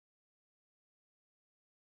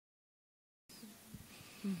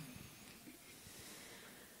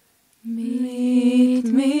Meet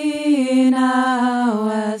me now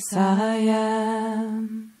as I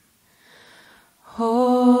am.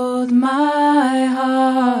 Hold my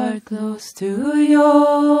heart close to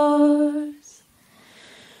yours.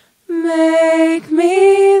 Make me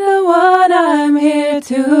the one I'm here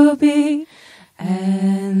to be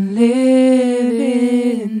and live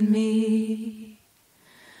in me.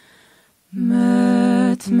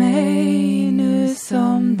 Möt mig nu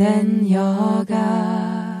som den jag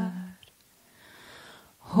är.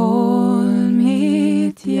 Håll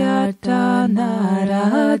mitt hjärta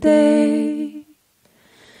nära dig.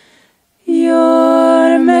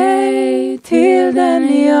 Gör mig till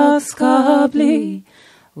den jag ska bli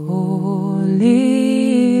och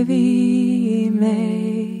lev i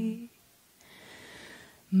mig.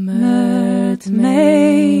 Möt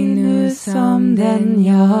mig nu som den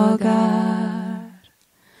jag är.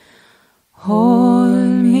 Håll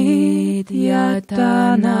mitt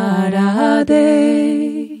hjärta nära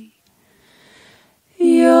dig.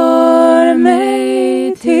 Gör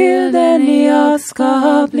mig till den jag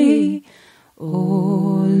ska bli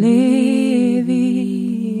och lev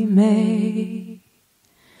i mig.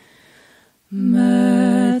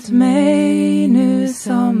 Möt mig nu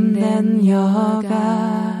som den jag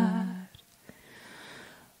är.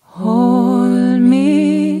 Håll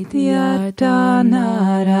mitt hjärta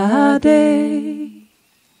nära dig.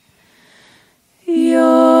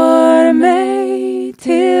 Gör mig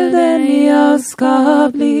till den jag ska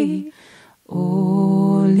bli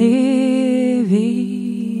och lev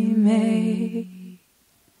i mig.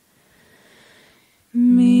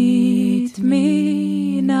 Meet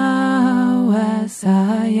me now as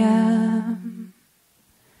I am.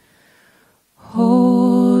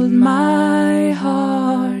 Hold my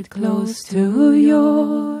heart close to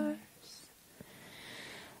yours.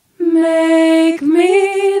 Make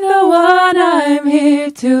me the one I'm here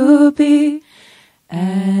to be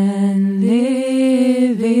and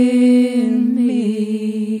live in me.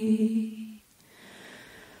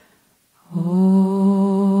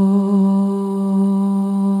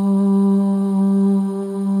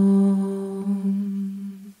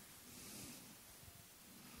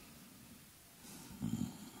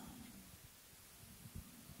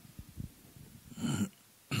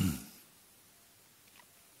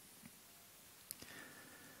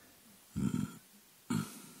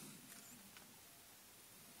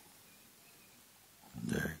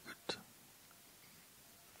 Very good.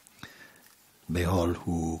 May all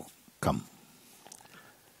who come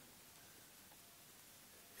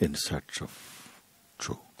in search of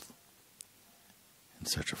truth, in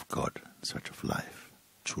search of God, in search of life,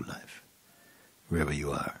 true life, wherever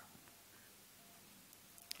you are,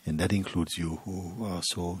 and that includes you who are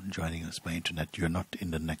also joining us by internet. You're not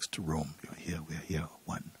in the next room. You're here. We're here.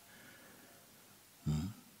 One.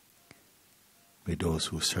 May those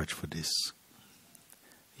who search for this,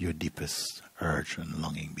 your deepest urge and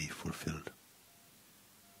longing, be fulfilled.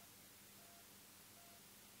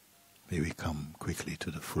 May we come quickly to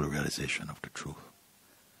the full realization of the truth.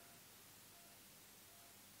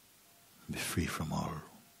 Be free from all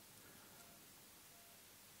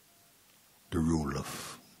the rule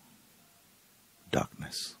of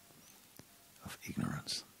darkness, of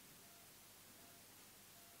ignorance.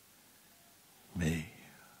 May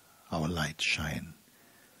our light shine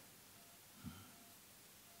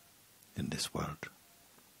in this world.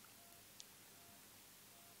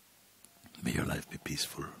 May your life be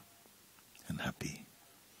peaceful and happy.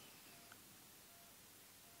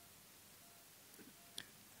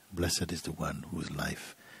 Blessed is the one whose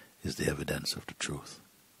life is the evidence of the truth.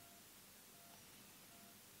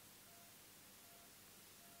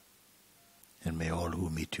 And may all who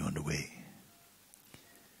meet you on the way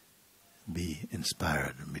be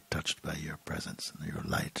inspired and be touched by your presence and your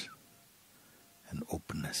light and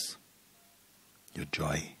openness, your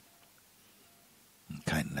joy and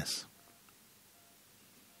kindness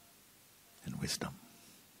and wisdom.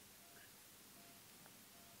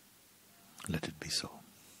 Let it be so.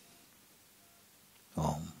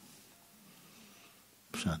 Om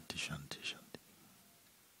Shanti Shanti Shanti.